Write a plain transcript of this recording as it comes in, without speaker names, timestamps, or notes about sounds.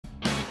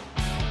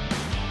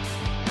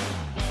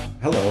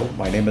Hello,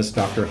 my name is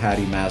Dr.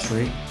 Hadi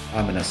Masri.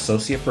 I'm an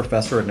associate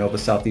professor at Nova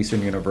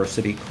Southeastern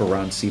University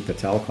Karan C.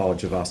 Patel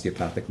College of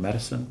Osteopathic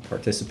Medicine,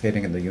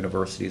 participating in the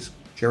university's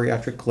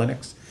geriatric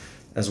clinics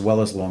as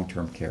well as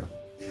long-term care.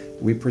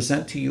 We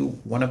present to you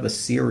one of a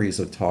series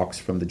of talks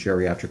from the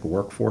Geriatric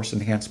Workforce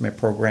Enhancement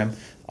Program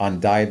on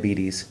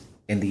diabetes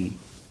in the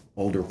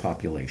older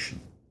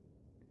population.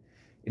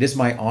 It is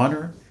my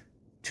honor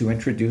to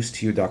introduce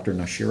to you Dr.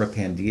 Nashira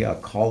Pandya,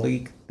 a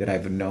colleague that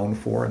I've known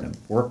for and have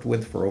worked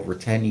with for over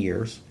 10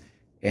 years,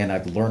 and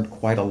I've learned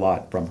quite a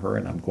lot from her,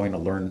 and I'm going to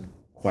learn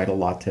quite a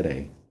lot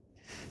today.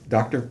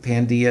 Dr.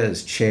 Pandya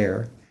is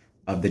chair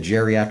of the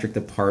geriatric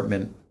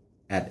department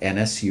at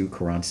NSU,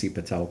 Karan C.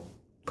 Patel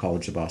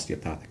College of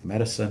Osteopathic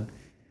Medicine,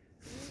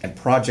 and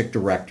project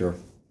director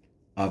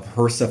of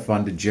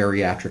HRSA-funded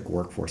Geriatric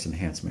Workforce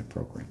Enhancement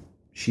Program.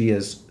 She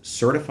is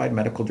certified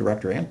medical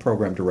director and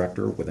program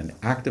director with an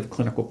active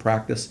clinical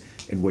practice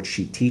in which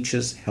she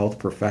teaches health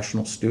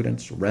professional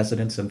students,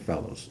 residents, and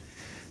fellows.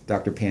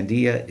 Dr.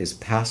 Pandya is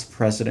past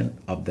president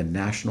of the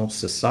National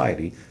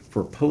Society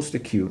for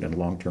Post-Acute and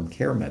Long-Term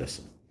Care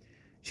Medicine.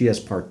 She has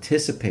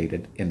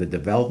participated in the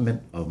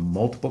development of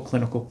multiple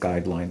clinical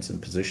guidelines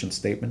and position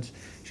statements.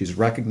 She's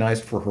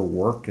recognized for her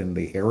work in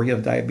the area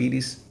of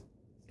diabetes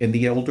in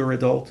the older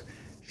adult.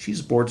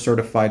 She's board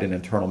certified in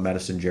internal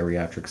medicine,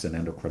 geriatrics, and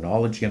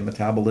endocrinology and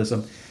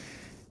metabolism,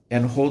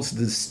 and holds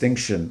the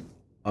distinction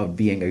of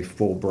being a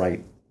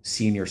Fulbright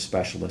senior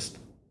specialist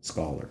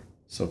scholar.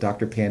 So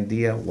Dr.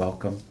 Pandya,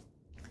 welcome.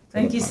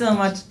 Thank you so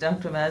much,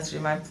 Dr.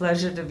 Masri. My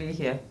pleasure to be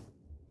here.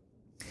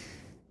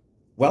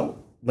 Well,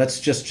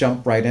 let's just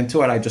jump right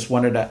into it. I just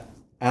wanted to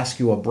ask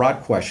you a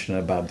broad question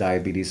about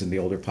diabetes in the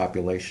older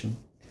population.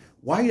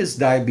 Why is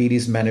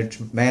diabetes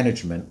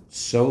management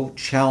so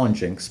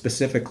challenging,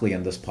 specifically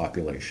in this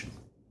population?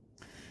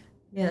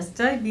 Yes,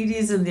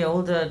 diabetes in the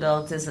older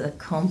adult is a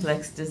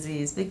complex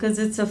disease because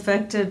it's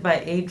affected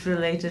by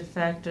age-related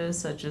factors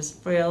such as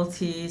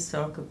frailty,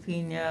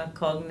 sarcopenia,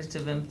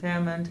 cognitive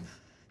impairment.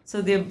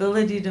 So the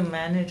ability to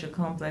manage a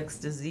complex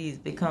disease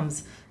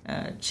becomes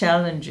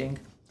challenging.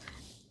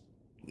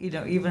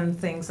 Even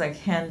things like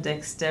hand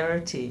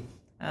dexterity,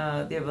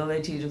 the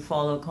ability to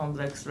follow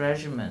complex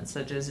regimens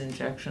such as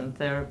injection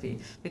therapy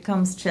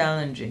becomes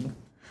challenging.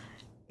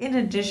 In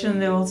addition,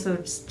 there are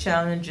also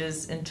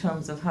challenges in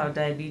terms of how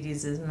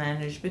diabetes is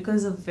managed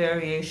because of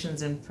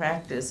variations in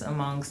practice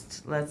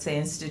amongst, let's say,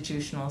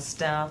 institutional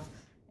staff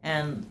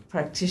and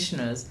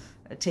practitioners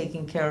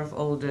taking care of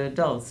older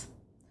adults.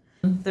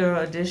 There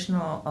are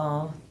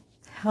additional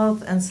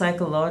health and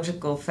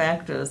psychological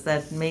factors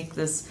that make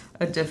this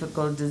a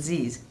difficult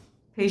disease.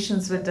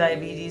 Patients with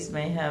diabetes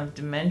may have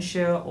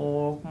dementia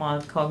or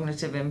mild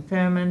cognitive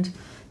impairment.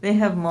 They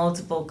have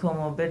multiple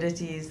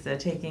comorbidities. They're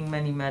taking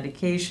many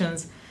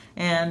medications.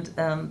 And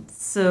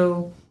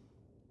so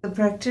the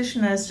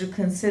practitioner has to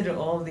consider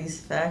all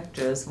these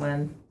factors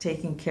when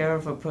taking care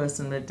of a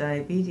person with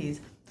diabetes.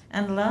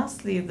 And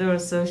lastly, there are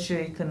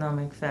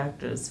socioeconomic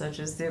factors such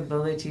as the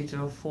ability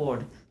to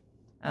afford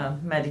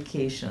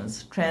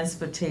medications,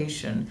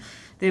 transportation,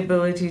 the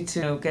ability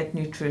to get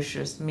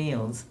nutritious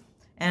meals.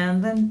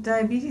 And then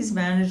diabetes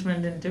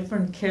management in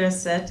different care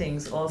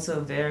settings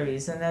also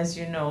varies. And as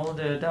you know,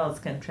 older adults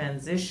can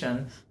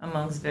transition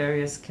amongst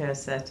various care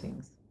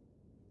settings.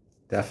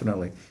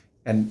 Definitely.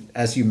 And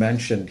as you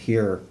mentioned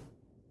here,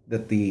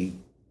 that the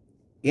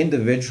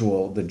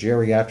individual, the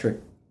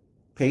geriatric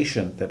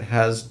patient that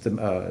has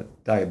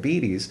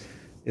diabetes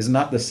is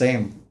not the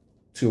same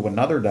to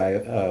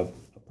another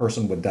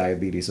person with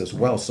diabetes as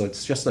well. So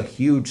it's just a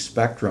huge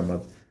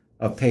spectrum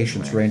of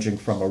patients, right, ranging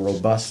from a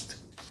robust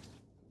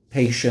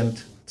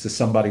patient to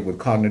somebody with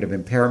cognitive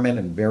impairment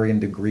in varying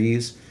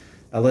degrees,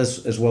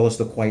 as well as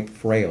the quite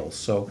frail.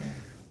 So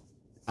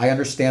I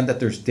understand that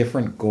there's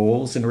different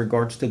goals in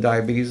regards to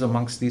diabetes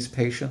amongst these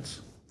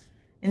patients.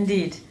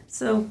 Indeed.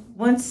 So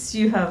once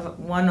you have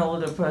one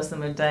older person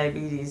with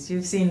diabetes,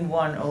 you've seen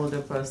one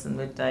older person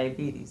with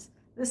diabetes.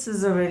 This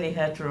is a really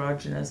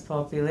heterogeneous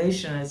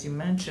population, as you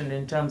mentioned,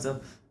 in terms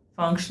of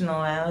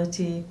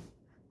functionality,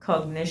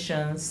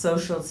 cognition,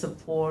 social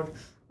support,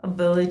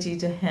 ability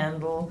to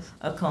handle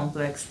a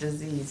complex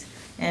disease.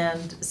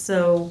 And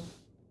so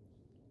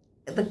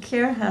the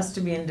care has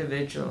to be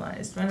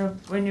individualized.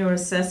 When you're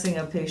assessing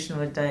a patient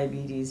with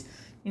diabetes,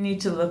 you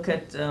need to look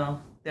at the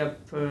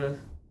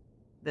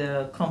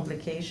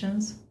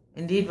complications,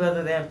 indeed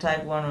whether they have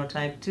type 1 or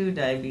type 2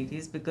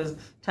 diabetes, because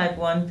type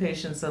 1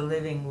 patients are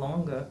living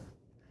longer,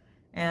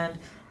 and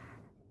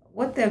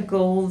what their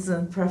goals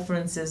and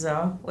preferences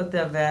are, what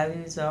their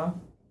values are.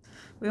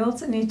 We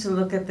also need to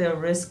look at their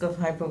risk of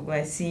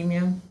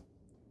hypoglycemia,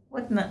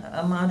 what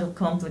amount of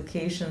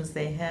complications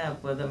they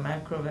have, whether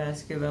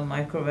macrovascular,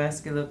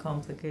 microvascular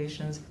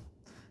complications,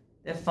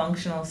 their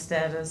functional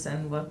status,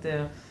 and what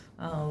their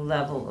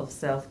level of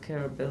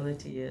self-care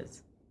ability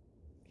is.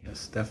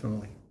 Yes,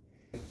 definitely.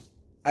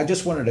 I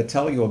just wanted to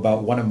tell you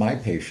about one of my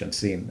patients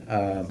seen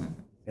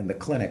in the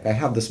clinic. I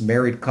have this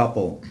married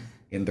couple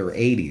in their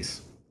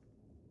 80s.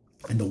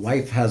 and the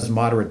wife has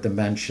moderate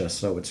dementia,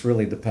 so it's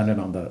really dependent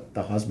on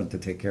the husband to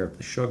take care of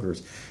the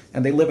sugars.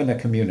 And they live in a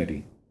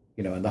community,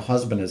 and the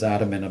husband is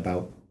adamant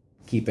about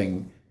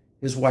keeping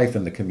his wife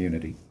in the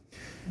community.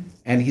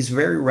 And he's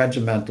very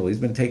regimental. He's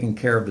been taking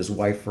care of his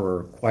wife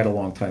for quite a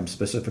long time,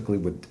 specifically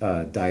with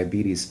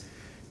diabetes.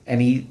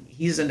 And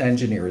he's an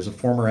engineer, he's a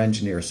former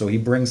engineer, so he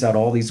brings out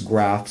all these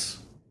graphs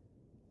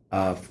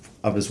of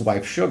his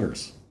wife's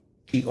sugars.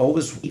 He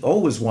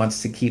always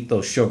wants to keep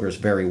those sugars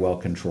very well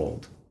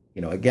controlled.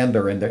 Again,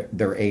 they're in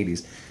their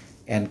 80s.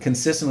 And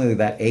consistently,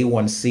 that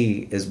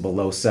A1C is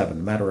below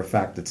 7. Matter of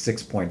fact, it's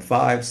 6.5,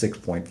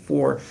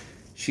 6.4.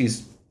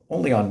 She's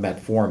only on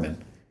metformin.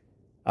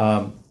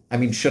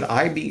 Should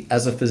I be,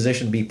 as a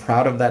physician, be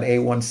proud of that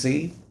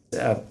A1C?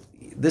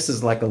 This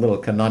is like a little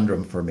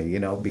conundrum for me,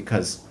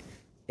 because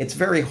it's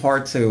very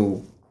hard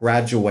to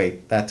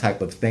graduate that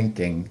type of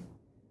thinking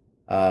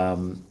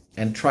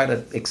and try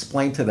to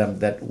explain to them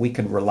that we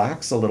can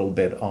relax a little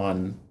bit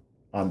on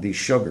these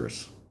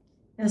sugars.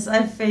 Yes,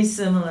 I face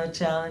similar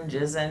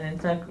challenges, and in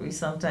fact, we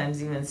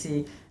sometimes even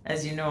see,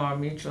 as you know, our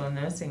mutual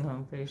nursing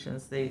home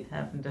patients, they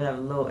happen to have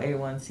low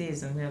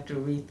A1Cs, and we have to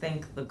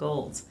rethink the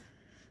goals.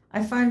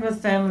 I find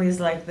with families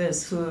like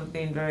this who have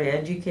been very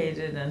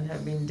educated and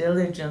have been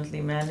diligently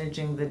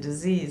managing the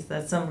disease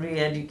that some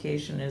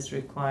re-education is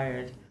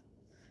required,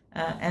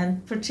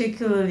 and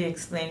particularly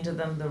explain to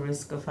them the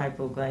risk of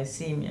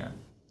hypoglycemia.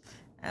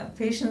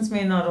 Patients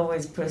may not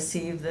always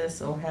perceive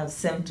this or have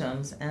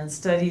symptoms, and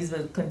studies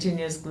with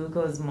continuous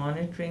glucose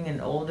monitoring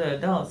in older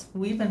adults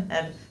who even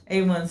had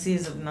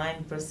A1Cs of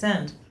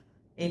 9%,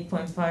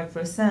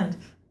 8.5%,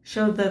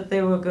 showed that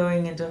they were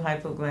going into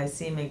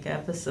hypoglycemic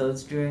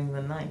episodes during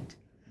the night.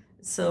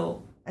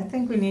 So I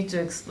think we need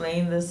to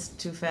explain this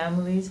to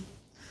families.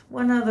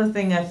 One other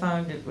thing I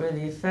found it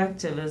really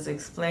effective is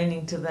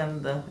explaining to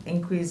them the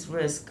increased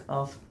risk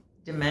of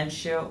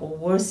dementia or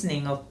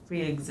worsening of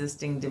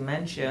pre-existing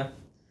dementia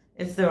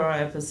if there are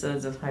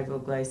episodes of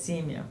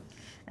hypoglycemia.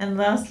 And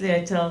lastly,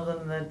 I tell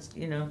them that,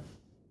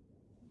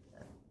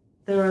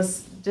 there are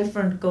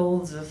different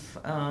goals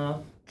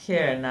of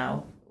care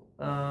now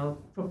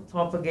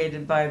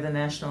propagated by the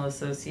national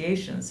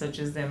associations, such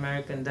as the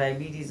American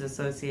Diabetes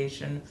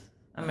Association,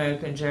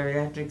 American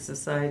Geriatric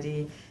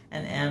Society,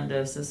 and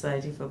AMDA,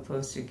 Society for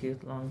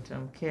Post-Acute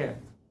Long-Term Care.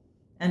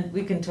 And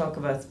we can talk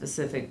about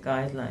specific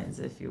guidelines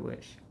if you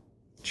wish.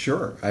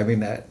 Sure.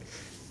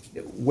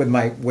 With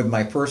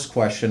my first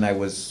question, I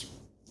was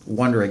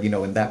wondering,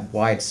 in that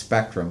wide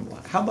spectrum,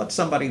 how about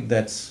somebody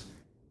that's,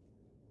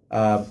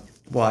 I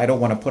don't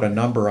want to put a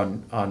number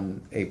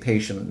on a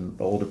patient in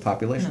the older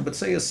population, but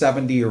say a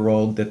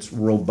 70-year-old that's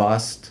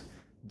robust,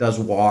 does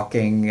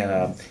walking,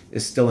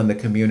 is still in the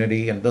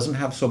community, and doesn't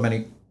have so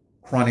many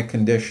chronic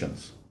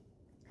conditions,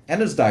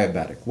 and is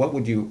diabetic. What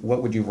would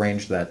you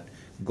range that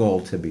goal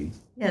to be?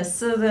 Yes,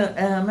 so the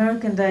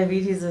American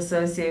Diabetes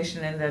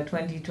Association in their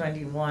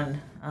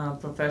 2021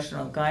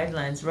 professional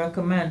guidelines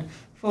recommend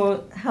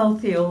for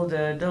healthy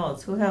older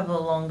adults who have a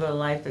longer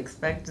life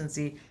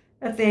expectancy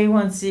that the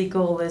A1C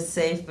goal is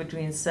safe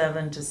between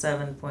 7 to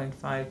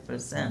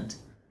 7.5%.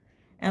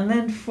 And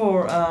then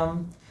for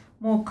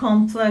more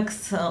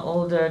complex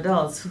older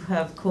adults who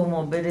have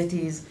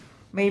comorbidities,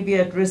 maybe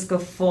at risk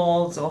of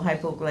falls or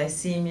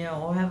hypoglycemia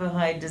or have a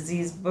high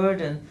disease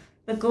burden,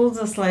 the goals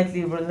are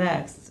slightly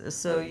relaxed,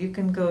 so you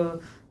can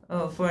go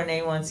for an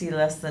A1C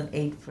less than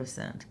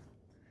 8%.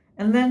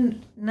 And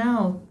then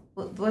now,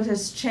 what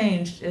has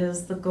changed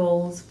is the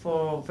goals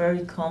for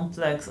very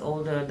complex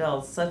older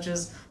adults, such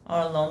as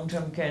our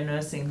long-term care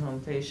nursing home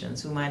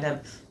patients who might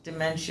have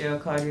dementia,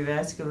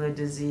 cardiovascular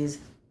disease,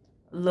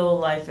 low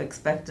life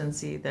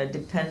expectancy, they're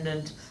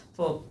dependent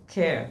for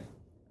care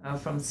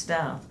from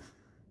staff.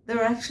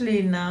 There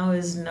actually now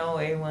is no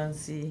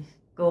A1C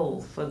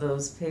goal for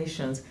those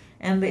patients.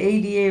 And the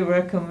ADA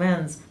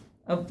recommends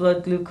a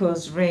blood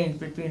glucose range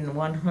between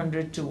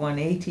 100 to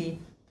 180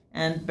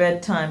 and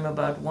bedtime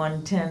about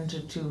 110 to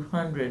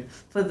 200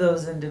 for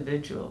those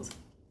individuals.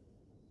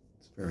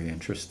 It's very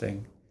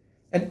interesting.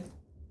 And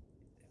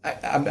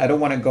I don't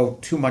want to go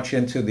too much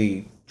into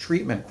the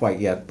treatment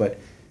quite yet, but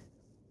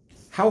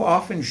how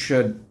often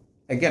should,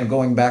 again,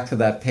 going back to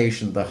that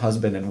patient, the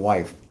husband and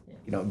wife,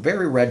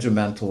 very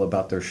regimental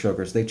about their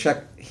sugars.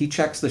 He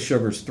checks the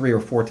sugars 3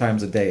 or 4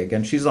 times a day.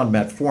 Again, she's on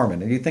metformin.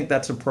 And do you think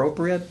that's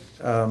appropriate?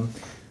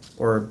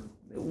 Or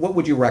what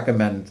would you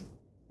recommend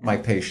my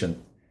patient?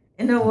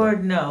 In a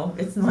word, no,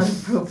 it's not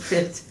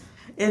appropriate.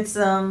 It's,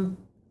 an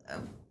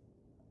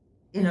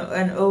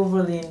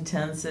overly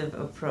intensive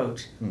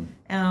approach.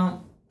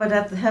 But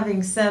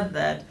having said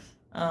that,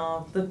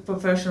 the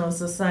professional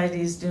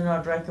societies do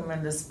not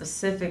recommend a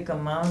specific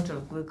amount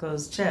of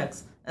glucose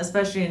checks,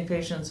 especially in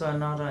patients who are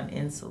not on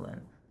insulin.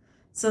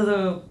 So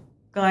the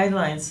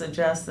guidelines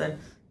suggest that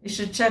you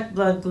should check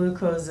blood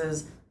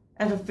glucoses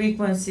at a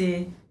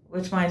frequency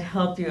which might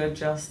help you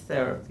adjust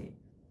therapy.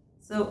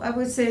 So I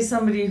would say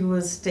somebody who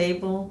is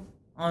stable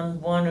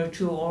on 1 or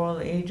 2 oral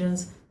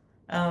agents,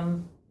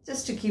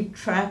 just to keep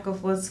track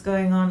of what's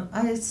going on,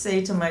 I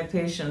say to my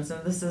patients,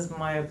 and this is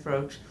my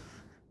approach,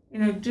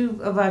 do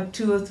about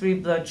 2 or 3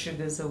 blood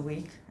sugars a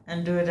week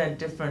and do it at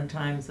different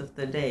times of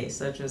the day,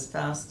 such as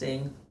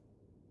fasting,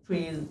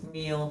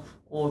 pre-meal,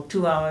 or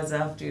 2 hours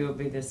after your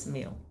biggest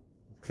meal.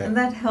 Okay. And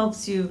that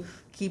helps you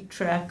keep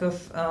track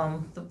of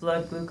the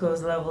blood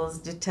glucose levels,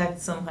 detect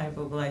some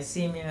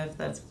hypoglycemia if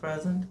that's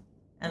present,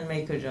 and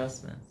make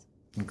adjustments.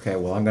 Okay,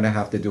 well, I'm going to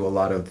have to do a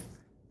lot of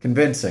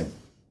convincing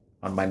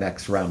on my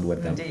next round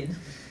with them. Indeed.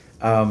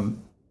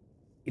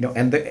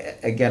 And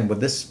again, with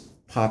this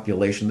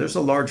population, there's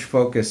a large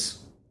focus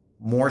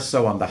more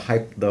so on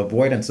the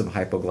avoidance of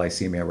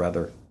hypoglycemia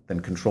rather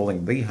than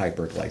controlling the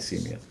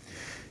hyperglycemia.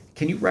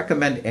 Can you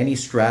recommend any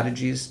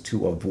strategies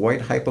to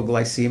avoid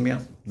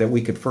hypoglycemia that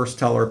we could first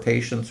tell our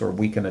patients, or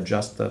we can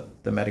adjust the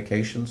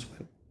medications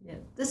with? Yeah,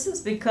 this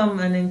has become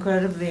an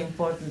incredibly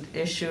important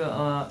issue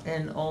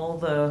in all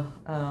the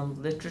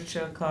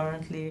literature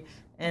currently,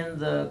 in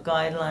the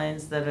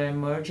guidelines that are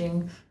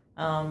emerging,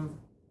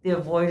 the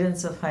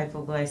avoidance of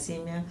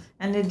hypoglycemia,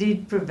 and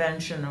indeed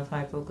prevention of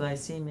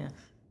hypoglycemia.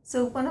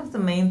 So one of the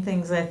main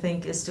things I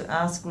think is to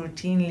ask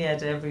routinely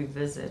at every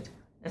visit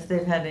if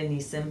they've had any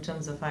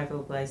symptoms of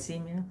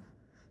hypoglycemia,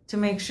 to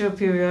make sure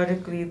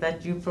periodically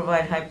that you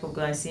provide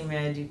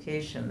hypoglycemia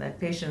education, that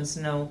patients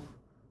know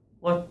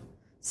what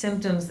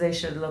symptoms they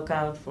should look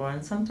out for.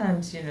 And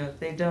sometimes,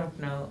 they don't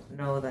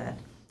know that.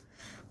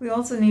 We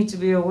also need to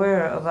be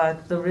aware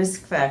about the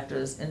risk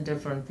factors in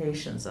different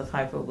patients of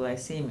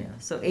hypoglycemia.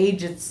 So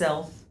age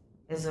itself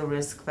is a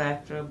risk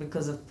factor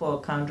because of poor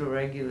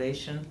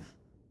counter-regulation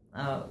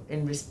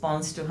in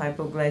response to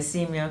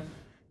hypoglycemia,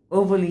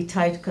 overly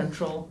tight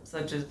control,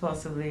 such as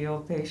possibly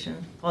your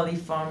patient,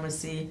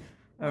 polypharmacy,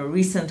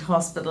 recent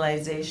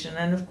hospitalization,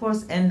 and of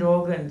course end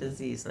organ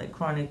disease like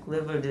chronic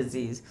liver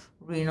disease,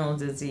 renal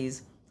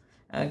disease,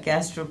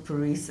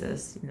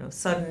 gastroparesis,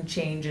 sudden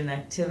change in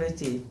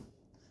activity,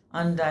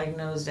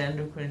 undiagnosed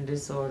endocrine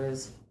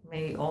disorders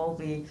may all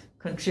be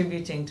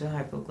contributing to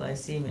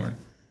hypoglycemia. Right.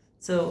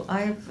 So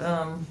I've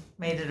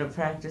made it a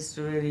practice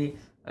to really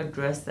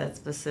address that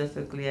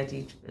specifically at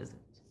each visit.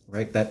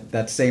 Right,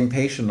 that same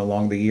patient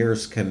along the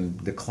years can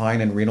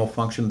decline in renal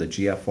function, the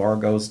GFR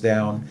goes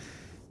down,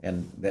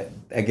 and that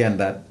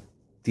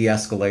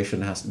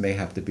de-escalation may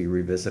have to be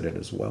revisited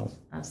as well.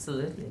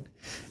 Absolutely.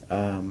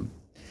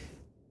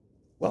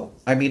 Well,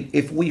 I mean,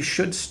 if we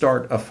should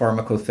start a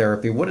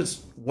pharmacotherapy,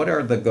 what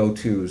are the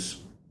go-tos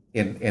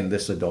in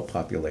this adult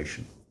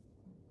population?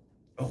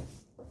 Oh,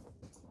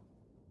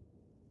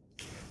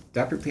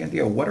 Dr.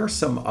 Pandya, what are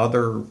some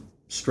other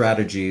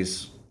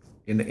strategies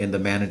in the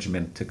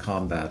management to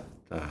combat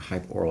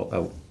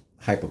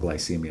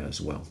hypoglycemia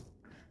as well?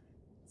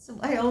 So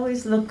I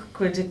always look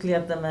critically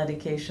at the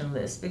medication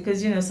list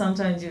because,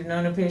 sometimes you've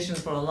known a patient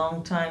for a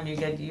long time, you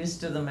get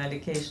used to the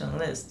medication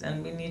list,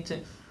 and we need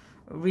to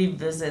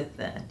revisit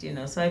that,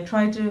 So I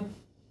try to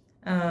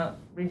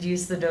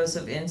reduce the dose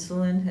of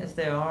insulin if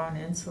they are on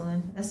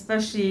insulin,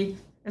 especially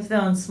if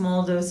they're on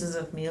small doses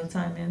of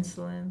mealtime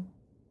insulin.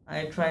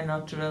 I try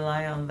not to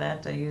rely on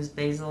that. I use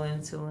basal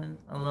insulin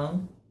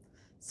alone.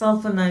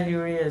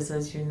 Sulfonylureas,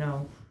 as you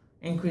know,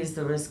 increase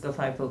the risk of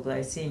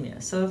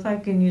hypoglycemia. So if I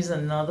can use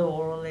another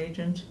oral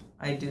agent,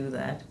 I do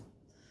that.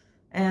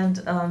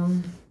 And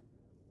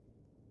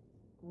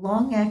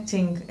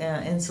long-acting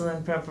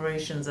insulin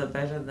preparations are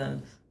better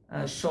than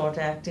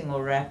short-acting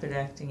or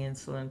rapid-acting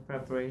insulin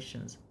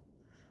preparations.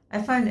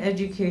 I find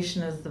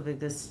education is the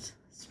biggest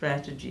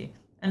strategy.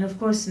 And of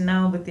course,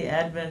 now with the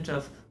advent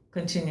of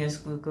continuous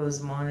glucose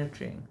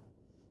monitoring,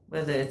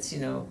 whether it's,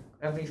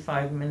 every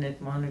 5-minute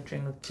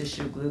monitoring of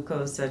tissue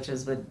glucose, such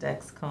as with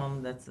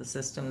Dexcom, that's the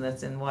system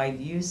that's in wide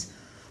use,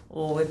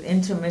 or with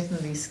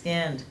intermittently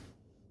scanned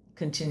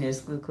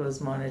continuous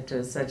glucose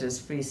monitors, such as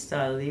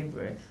Freestyle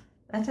Libre.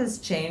 That has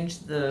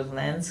changed the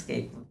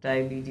landscape of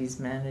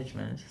diabetes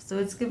management. So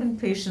it's given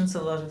patients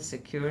a lot of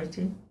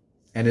security.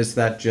 And is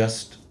that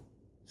just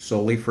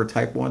solely for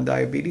type 1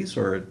 diabetes,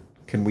 or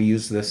can we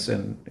use this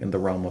in the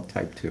realm of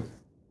type 2?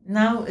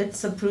 Now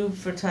it's approved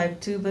for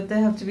type 2, but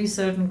there have to be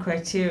certain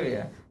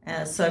criteria,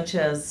 such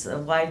as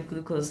wide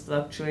glucose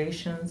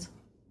fluctuations,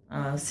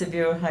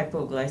 severe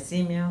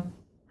hypoglycemia,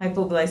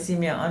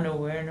 hypoglycemia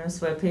unawareness,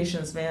 where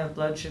patients may have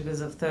blood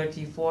sugars of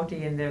 30,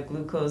 40 in their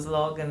glucose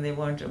log and they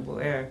weren't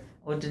aware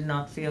or did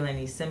not feel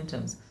any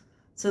symptoms.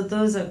 So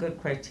those are good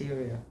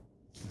criteria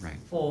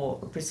for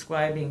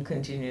prescribing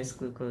continuous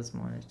glucose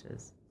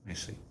monitors. I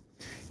see.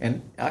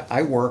 And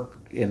I work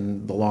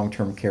in the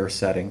long-term care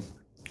setting,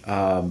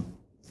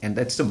 and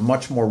that's a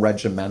much more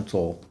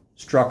regimental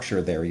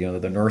structure there.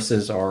 The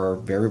nurses are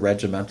very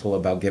regimental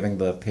about giving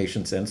the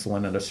patients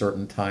insulin at a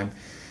certain time.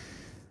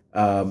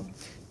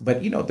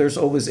 But, there's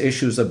always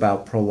issues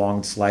about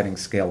prolonged sliding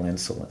scale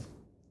insulin.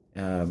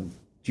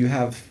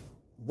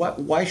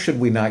 Why should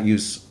we not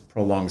use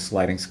prolonged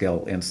sliding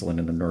scale insulin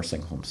in a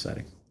nursing home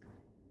setting?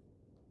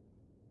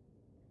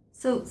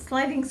 So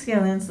sliding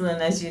scale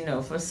insulin, as you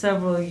know, for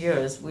several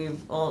years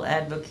we've all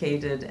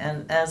advocated,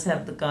 and as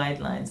have the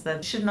guidelines,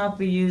 that should not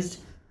be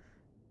used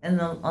on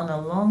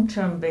a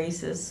long-term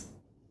basis.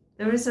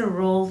 there is a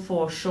role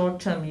for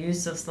short-term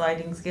use of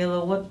sliding scale,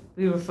 or what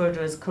we refer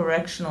to as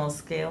correctional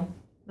scale.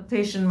 The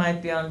patient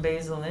might be on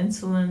basal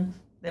insulin,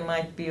 they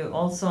might be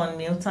also on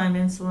mealtime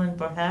insulin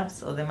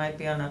perhaps, or they might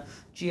be on a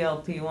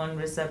GLP-1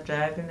 receptor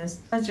agonist.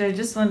 Actually, I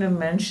just want to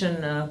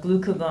mention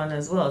glucagon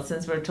as well,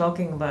 since we're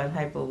talking about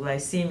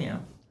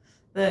hypoglycemia.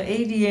 The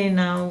ADA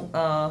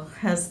now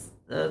has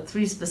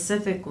 3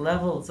 specific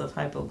levels of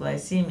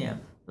hypoglycemia.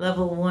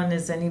 Level 1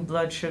 is any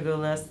blood sugar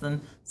less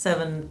than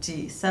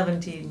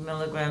 70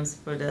 milligrams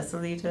per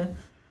deciliter.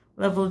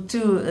 Level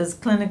 2 is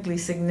clinically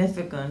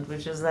significant,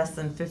 which is less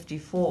than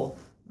 54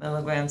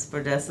 milligrams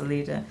per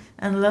deciliter.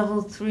 And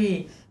level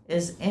 3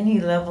 is any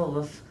level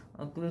of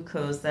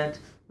glucose that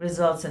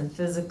results in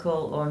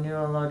physical or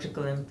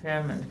neurological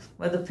impairment,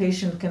 where the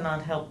patient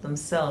cannot help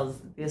themselves.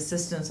 The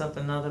assistance of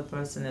another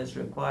person is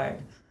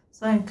required.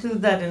 So I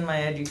include that in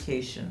my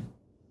education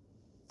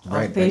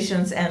of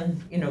patients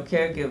and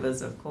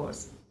caregivers, of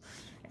course.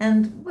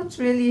 And what's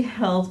really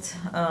helped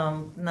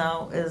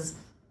now is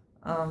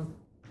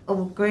a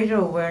greater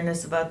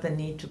awareness about the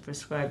need to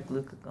prescribe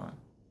glucagon.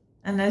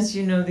 And as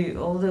you know, the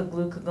older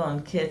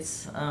glucagon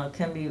kits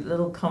can be a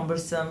little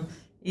cumbersome.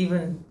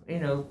 Even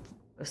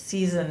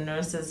seasoned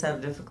nurses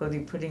have difficulty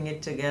putting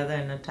it together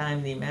in a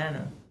timely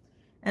manner.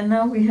 And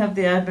now we have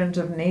the advent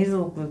of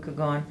nasal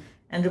glucagon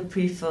and a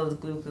pre-filled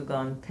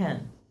glucagon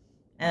pen.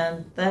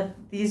 And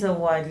these are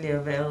widely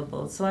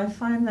available. So I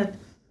find that,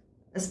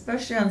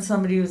 especially on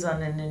somebody who's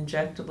on an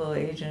injectable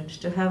agent,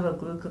 to have a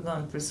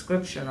glucagon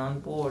prescription on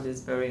board is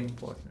very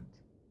important.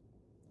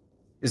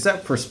 Is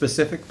that for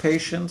specific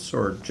patients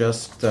or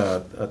just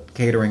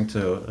catering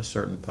to a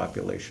certain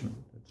population?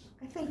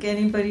 I think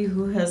anybody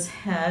who has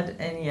had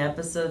any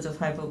episodes of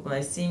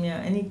hypoglycemia,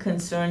 any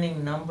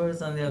concerning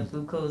numbers on their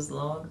glucose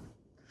log,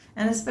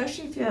 and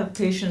especially if you have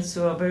patients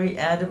who are very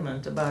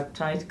adamant about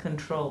tight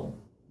control,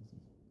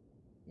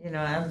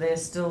 and they're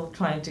still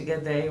trying to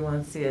get their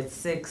A1C at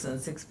 6 and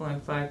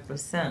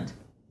 6.5%,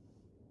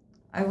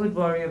 I would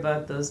worry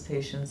about those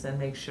patients and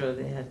make sure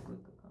they had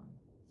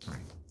glucagon.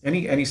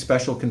 Any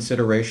special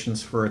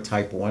considerations for a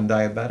type 1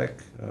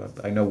 diabetic?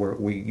 I know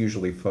we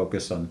usually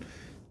focus on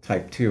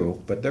type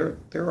 2, but there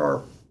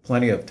are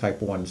plenty of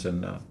type 1s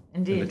in the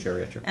geriatric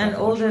population. And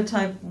older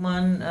type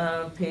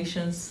 1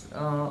 patients,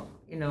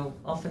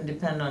 often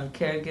depend on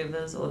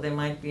caregivers, or they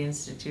might be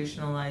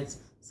institutionalized.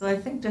 So I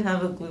think to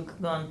have a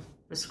glucagon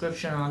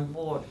prescription on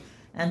board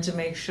and to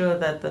make sure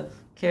that the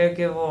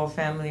caregiver or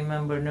family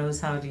member knows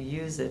how to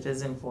use it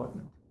is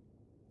important.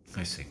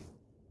 I see.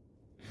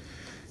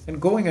 And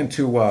going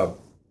into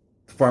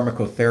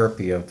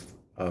pharmacotherapy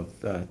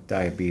of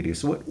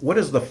diabetes, what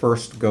is the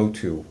first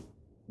go-to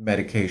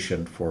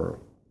medication for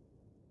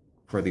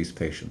these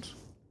patients?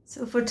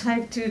 So for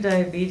type 2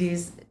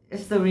 diabetes,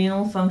 if the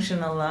renal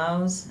function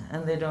allows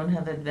and they don't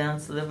have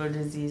advanced liver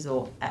disease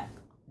or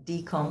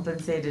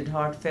decompensated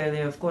heart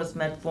failure, of course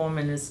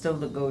metformin is still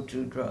the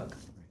go-to drug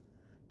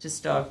to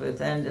start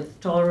with. And if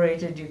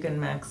tolerated, you can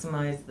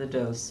maximize the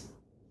dose.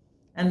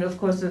 And of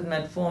course with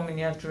metformin,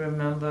 you have to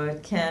remember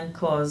it can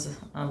cause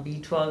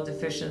B12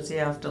 deficiency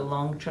after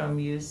long-term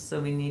use, so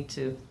we need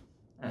to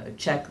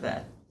check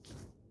that.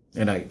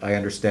 And I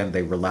understand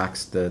they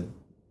relaxed the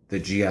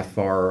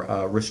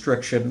GFR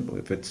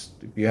restriction. If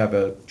you have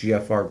a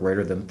GFR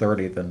greater than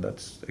 30, then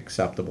that's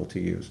acceptable to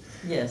use.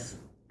 Yes.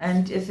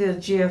 And if your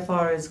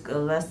GFR is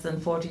less than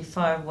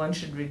 45, one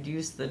should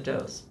reduce the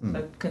dose,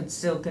 but can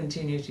still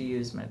continue to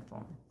use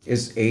metformin.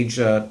 Is age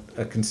a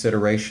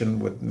consideration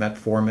with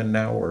metformin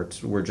now, or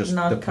we're just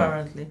not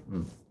currently?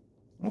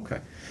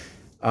 Okay.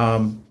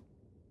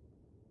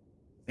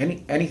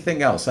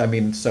 Anything else? I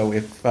mean, so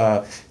if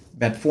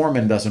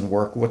metformin doesn't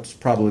work, what's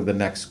probably the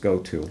next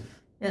go-to?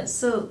 Yeah,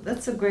 so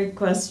that's a great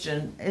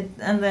question.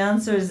 And the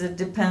answer is it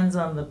depends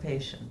on the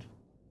patient.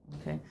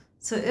 Okay.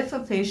 So if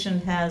a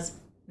patient has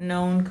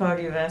known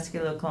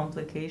cardiovascular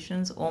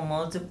complications or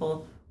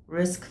multiple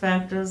risk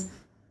factors,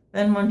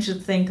 then one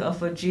should think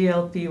of a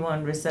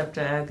GLP-1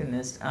 receptor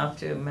agonist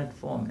after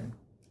metformin.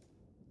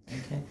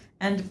 Okay.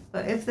 And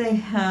if they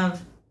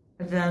have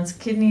advanced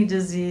kidney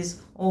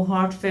disease or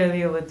heart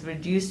failure with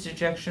reduced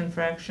ejection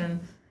fraction,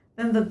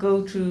 then the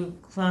go-to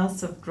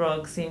class of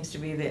drug seems to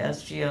be the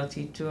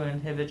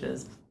SGLT2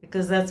 inhibitors,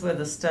 because that's where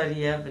the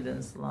study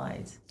evidence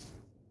lies.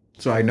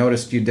 So I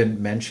noticed you didn't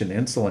mention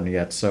insulin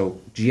yet. So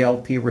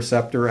GLP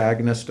receptor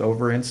agonist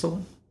over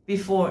insulin?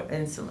 Before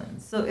insulin.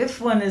 So if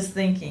one is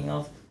thinking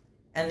of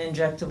an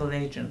injectable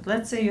agent,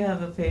 let's say you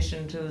have a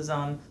patient who's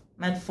on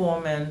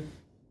metformin,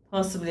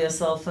 possibly a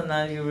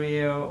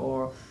sulfonylurea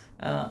or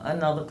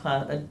another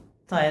class, a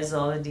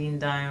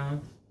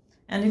thiazolidine-dione.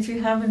 And if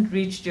you haven't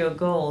reached your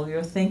goal,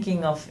 you're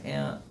thinking of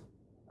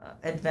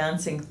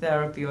advancing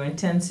therapy or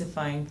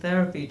intensifying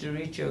therapy to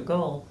reach your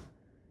goal.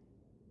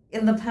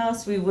 In the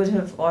past, we would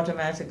have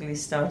automatically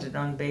started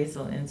on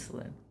basal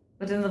insulin.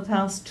 But in the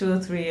past 2 or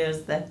 3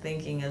 years, that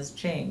thinking has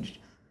changed.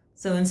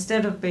 So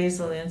instead of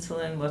basal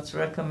insulin, what's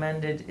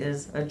recommended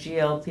is a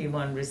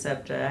GLP-1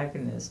 receptor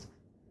agonist.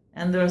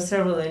 And there are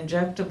several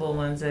injectable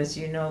ones, as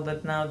you know,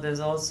 but now there's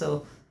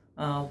also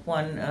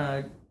one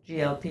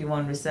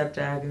GLP-1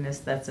 receptor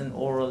agonist that's an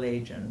oral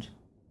agent.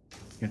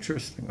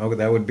 Interesting. Oh,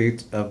 that would be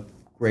a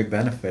great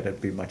benefit.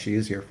 It'd be much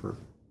easier for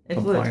It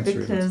would, compliance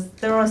because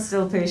reasons. there are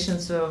still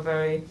patients who are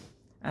very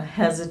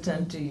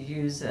hesitant to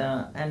use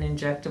an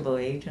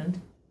injectable agent,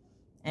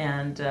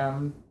 and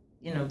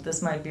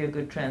this might be a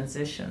good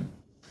transition.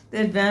 The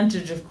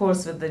advantage, of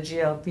course, with the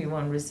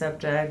GLP-1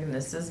 receptor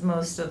agonists is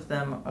most of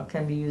them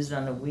can be used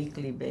on a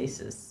weekly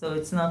basis. So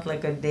it's not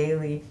like a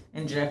daily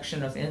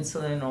injection of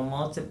insulin or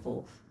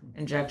multiple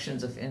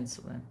injections of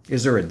insulin.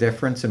 Is there a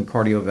difference in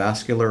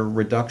cardiovascular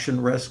reduction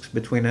risks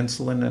between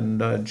insulin and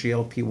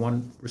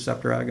GLP-1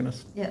 receptor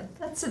agonists? Yeah,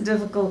 that's a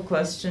difficult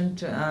question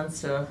to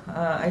answer.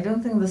 I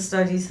don't think the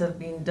studies have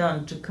been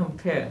done to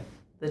compare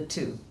the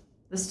two.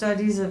 The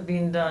studies have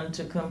been done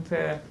to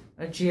compare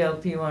a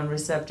GLP-1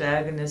 receptor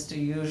agonist to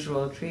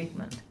usual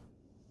treatment,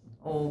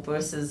 or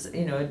versus,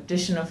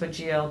 addition of a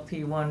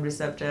GLP-1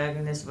 receptor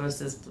agonist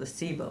versus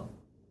placebo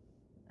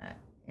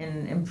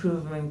in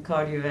improving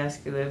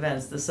cardiovascular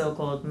events, the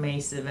so-called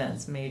MACE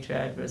events, major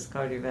adverse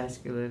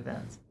cardiovascular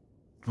events.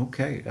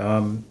 Okay.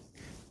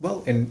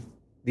 Well, in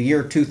the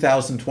year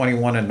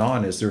 2021 and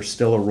on, is there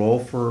still a role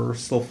for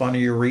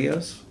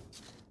sulfonylureas?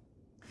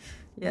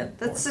 Yeah,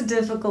 that's a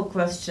difficult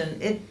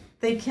question.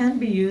 They can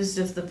be used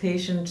if the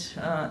patient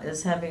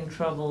is having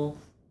trouble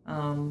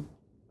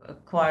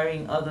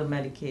acquiring other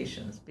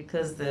medications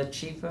because they're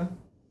cheaper.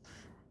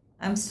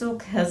 I'm still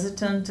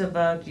hesitant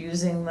about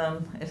using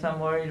them if I'm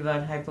worried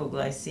about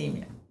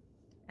hypoglycemia.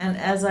 And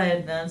as I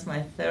advance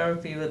my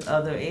therapy with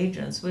other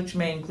agents, which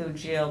may include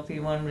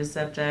GLP-1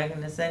 receptor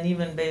agonists and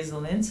even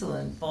basal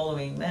insulin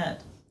following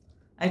that,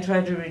 I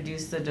try to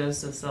reduce the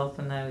dose of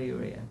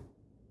sulfonylurea.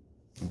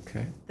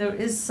 Okay. There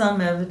is some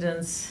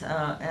evidence,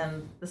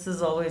 and this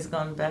has always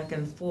gone back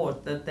and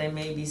forth, that there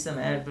may be some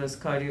adverse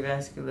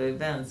cardiovascular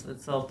events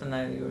with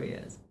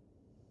sulfonylureas.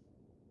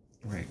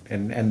 Right.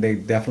 And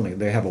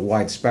they have a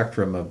wide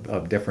spectrum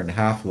of different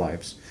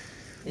half-lives.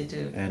 They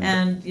do.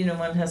 And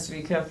one has to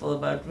be careful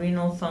about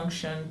renal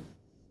function.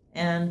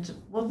 And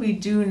what we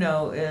do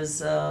know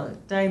is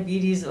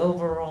diabetes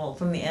overall,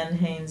 from the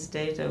NHANES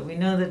data, we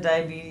know that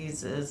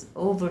diabetes is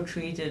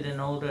overtreated in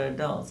older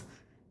adults.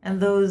 And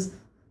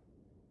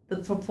the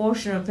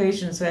proportion of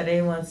patients who had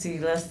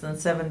A1C less than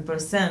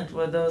 7%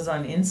 were those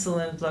on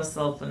insulin plus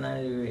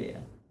sulfonylurea.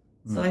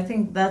 So I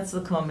think that's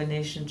the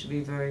combination to be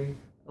very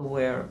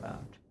aware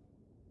about.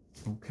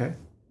 Okay.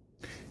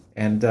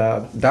 And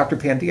Dr.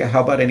 Pandya,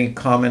 how about any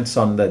comments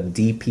on the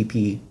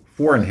DPP-4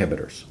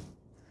 inhibitors?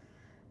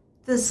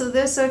 So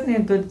they're certainly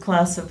a good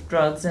class of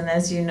drugs, and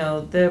as you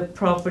know, their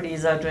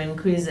properties are to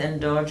increase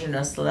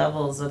endogenous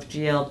levels of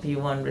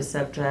GLP-1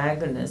 receptor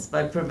agonists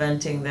by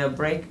preventing their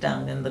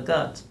breakdown in the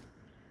gut.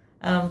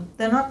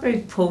 They're not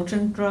very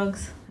potent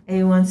drugs.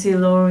 A1C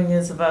lowering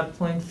is about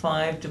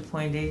 0.5 to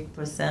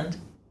 0.8%.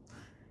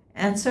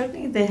 And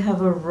certainly they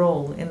have a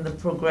role in the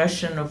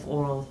progression of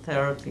oral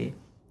therapy.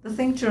 The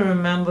thing to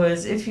remember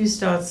is if you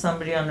start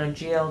somebody on a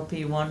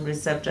GLP-1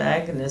 receptor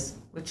agonist,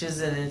 which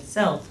is in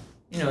itself,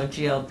 a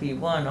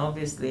GLP-1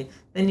 obviously,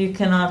 then you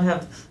cannot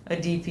have a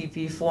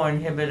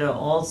DPP-4 inhibitor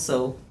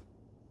also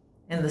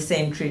in the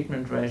same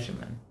treatment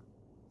regimen.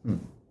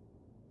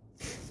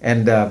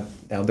 And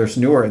now there's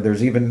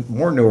even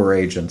more newer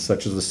agents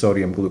such as the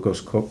sodium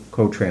glucose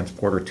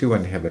cotransporter 2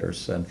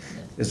 inhibitors. And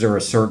is there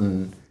a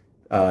certain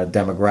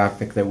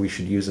demographic that we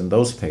should use in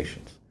those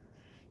patients?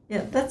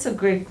 Yeah, that's a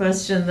great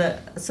question.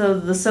 So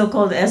the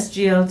so-called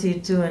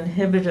SGLT2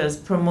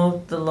 inhibitors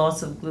promote the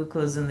loss of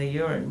glucose in the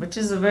urine, which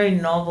is a very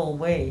novel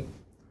way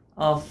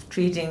of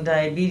treating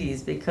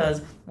diabetes,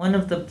 because one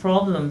of the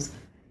problems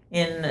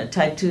in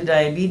type 2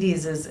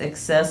 diabetes is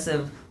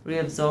excessive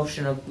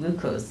reabsorption of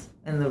glucose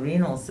in the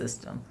renal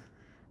system.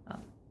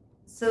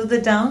 So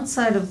the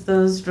downside of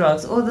those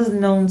drugs, or the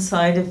known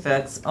side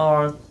effects,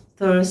 are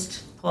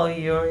thirst,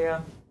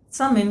 polyuria,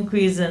 some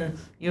increase in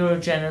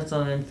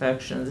urogenital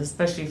infections,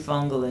 especially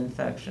fungal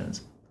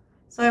infections.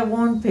 So I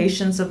warn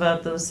patients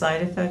about those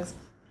side effects.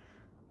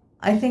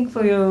 I think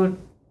for your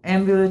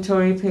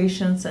ambulatory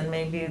patients and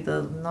maybe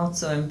the not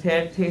so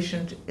impaired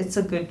patient, it's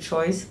a good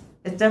choice.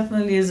 It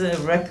definitely is a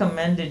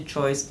recommended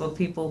choice for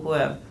people who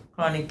have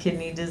chronic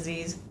kidney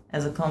disease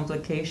as a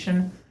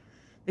complication,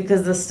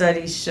 because the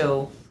studies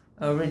show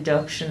a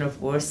reduction of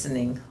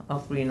worsening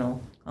of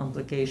renal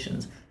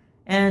complications.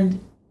 And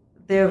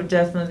they're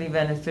definitely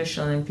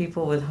beneficial in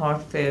people with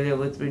heart failure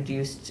with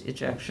reduced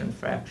ejection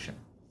fraction.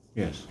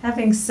 Yes.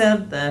 Having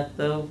said that,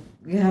 though,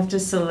 you have to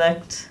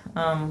select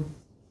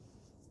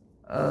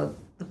the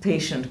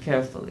patient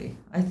carefully.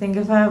 I think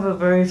if I have a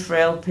very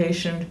frail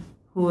patient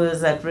who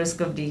is at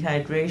risk of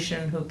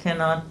dehydration, who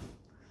cannot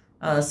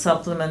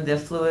supplement their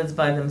fluids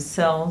by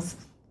themselves,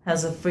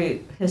 has a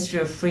history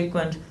of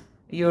frequent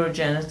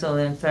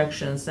urogenital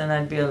infections, then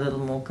I'd be a little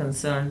more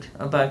concerned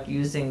about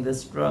using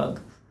this drug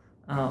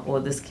or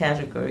this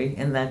category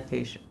in that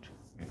patient.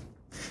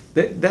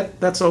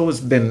 That's always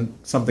been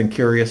something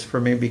curious for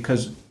me,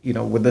 because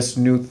with this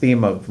new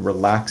theme of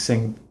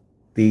relaxing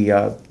the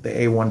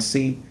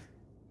A1C,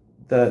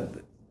 the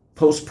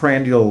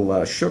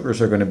postprandial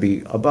sugars are going to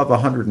be above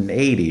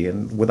 180,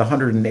 and with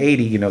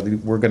 180,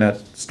 we're going to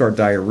start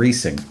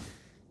diuresing.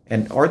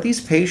 And are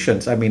these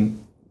patients, I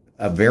mean,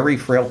 a very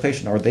frail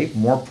patient, are they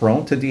more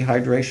prone to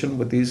dehydration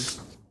with these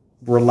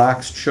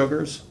relaxed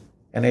sugars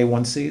and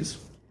A1Cs?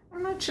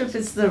 I'm not sure if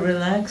it's the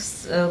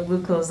relaxed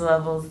glucose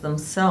levels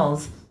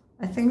themselves.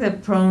 I think they're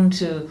prone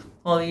to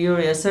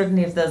polyuria,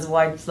 certainly if there's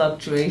wide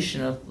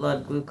fluctuation of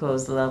blood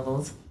glucose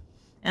levels.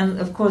 And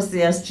of course,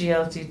 the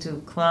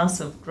SGLT2 class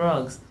of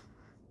drugs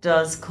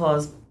does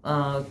cause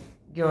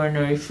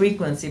urinary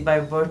frequency by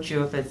virtue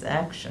of its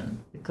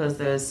action, because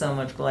there is so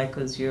much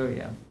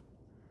glycosuria.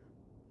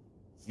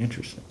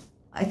 Interesting.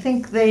 I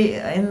think they,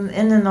 in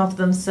and of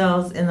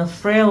themselves, in a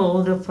frail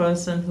older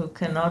person who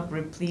cannot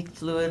replete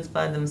fluids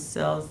by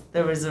themselves,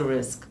 there is a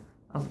risk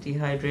of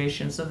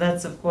dehydration. So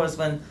that's, of course,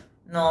 when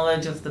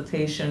knowledge of the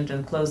patient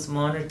and close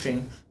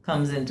monitoring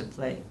comes into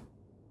play.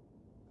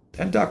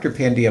 And Dr.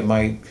 Pandya,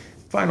 my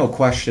final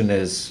question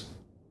is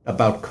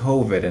about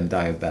COVID and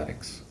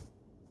diabetics.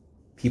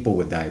 People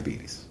with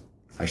diabetes,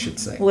 I should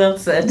say. Well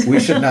said. We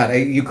should not,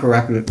 you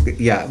corrected,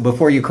 yeah,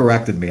 before you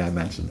corrected me, I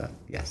mentioned that,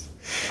 yes.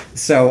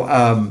 So,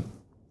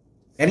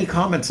 any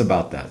comments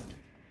about that?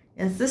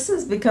 Yes, this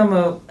has become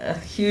a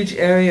huge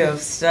area of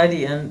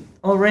study, and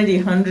already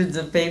hundreds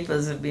of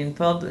papers have been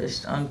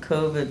published on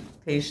COVID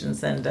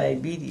patients and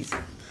diabetes.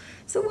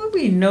 So what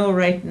we know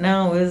right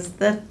now is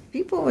that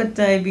people with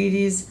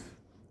diabetes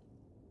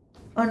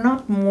are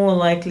not more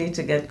likely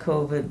to get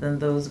COVID than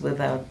those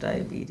without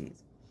diabetes.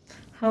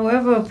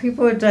 However,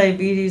 people with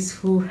diabetes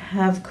who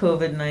have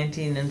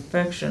COVID-19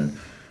 infection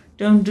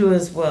don't do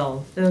as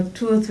well. They're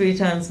 2 or 3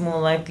 times more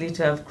likely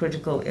to have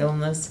critical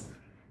illness.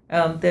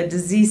 Their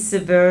disease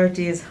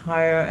severity is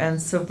higher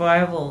and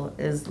survival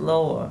is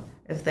lower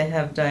if they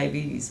have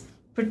diabetes,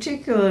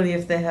 particularly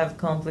if they have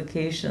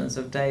complications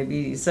of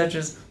diabetes, such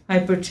as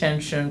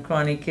hypertension,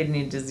 chronic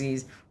kidney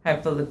disease,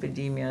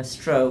 hyperlipidemia,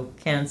 stroke,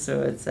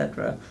 cancer,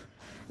 etc.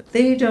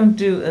 They don't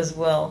do as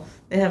well.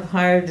 They have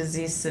higher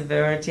disease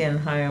severity and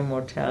higher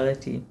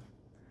mortality.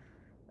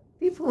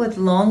 People with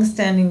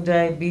long-standing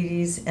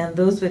diabetes and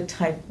those with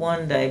type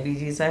 1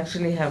 diabetes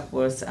actually have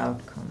worse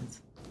outcomes.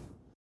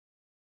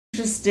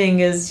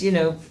 Interesting is,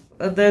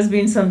 there's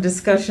been some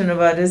discussion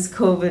about, is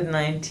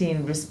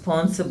COVID-19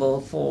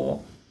 responsible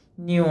for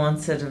new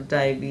onset of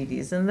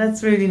diabetes? And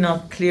that's really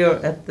not clear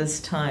at this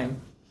time.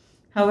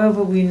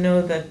 However, we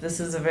know that this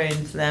is a very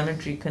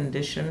inflammatory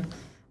condition.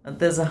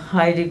 There's a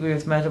high degree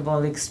of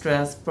metabolic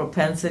stress,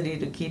 propensity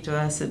to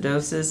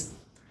ketoacidosis,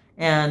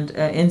 and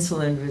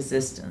insulin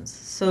resistance.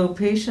 So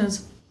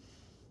patients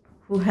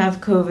who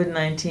have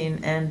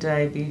COVID-19 and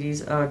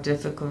diabetes are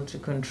difficult to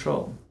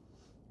control.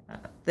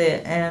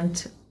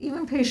 And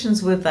even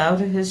patients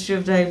without a history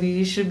of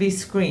diabetes should be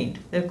screened.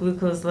 Their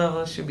glucose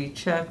levels should be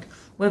checked,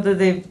 whether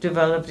they've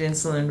developed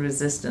insulin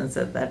resistance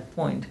at that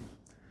point.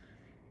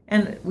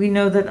 And we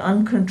know that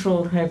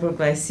uncontrolled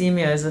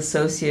hyperglycemia is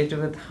associated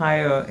with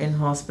higher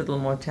in-hospital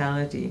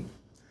mortality.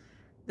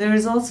 There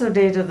is also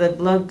data that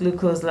blood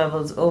glucose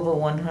levels over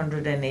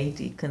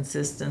 180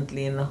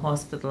 consistently in the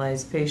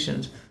hospitalized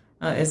patient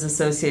is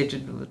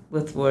associated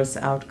with worse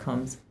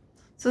outcomes.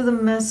 So the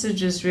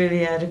message is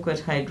really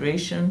adequate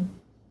hydration,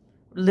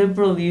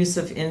 liberal use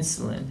of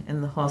insulin in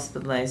the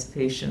hospitalized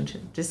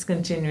patient,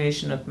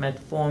 discontinuation of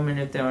metformin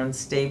if they're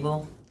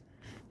unstable,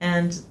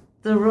 and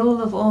the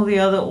role of all the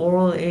other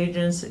oral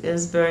agents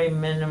is very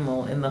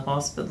minimal in the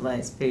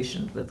hospitalized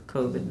patient with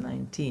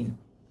COVID-19.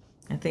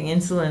 I think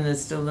insulin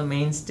is still the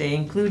mainstay,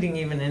 including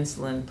even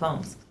insulin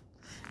pumps.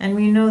 And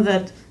we know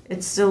that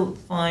it's still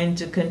fine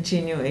to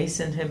continue ACE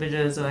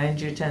inhibitors or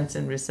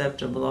angiotensin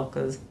receptor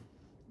blockers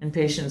in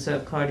patients who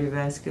have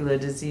cardiovascular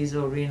disease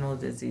or renal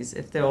disease.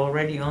 If they're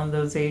already on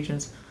those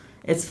agents,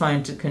 it's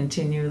fine to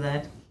continue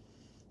that.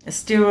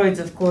 Steroids,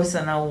 of course,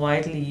 are now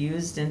widely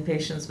used in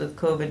patients with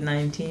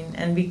COVID-19,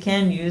 and we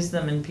can use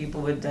them in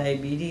people with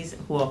diabetes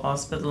who are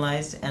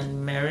hospitalized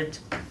and merit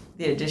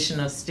the addition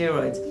of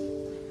steroids.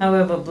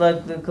 However,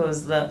 blood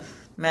glucose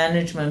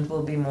management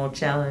will be more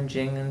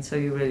challenging, and so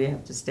you really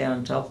have to stay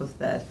on top of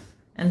that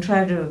and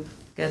try to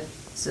get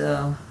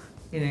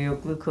your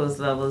glucose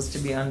levels to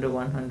be under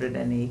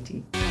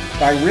 180.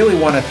 I really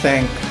want to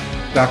thank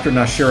Dr.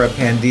 Nashira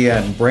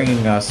Pandya in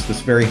bringing us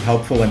this very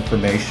helpful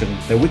information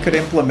that we could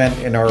implement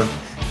in our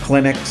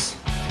clinics,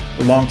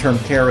 long-term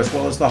care, as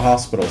well as the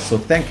hospitals. So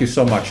thank you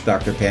so much,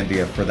 Dr.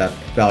 Pandya, for that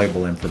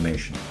valuable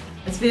information.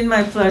 It's been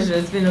my pleasure.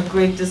 It's been a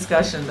great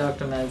discussion,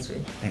 Dr.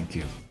 Masri. Thank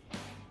you.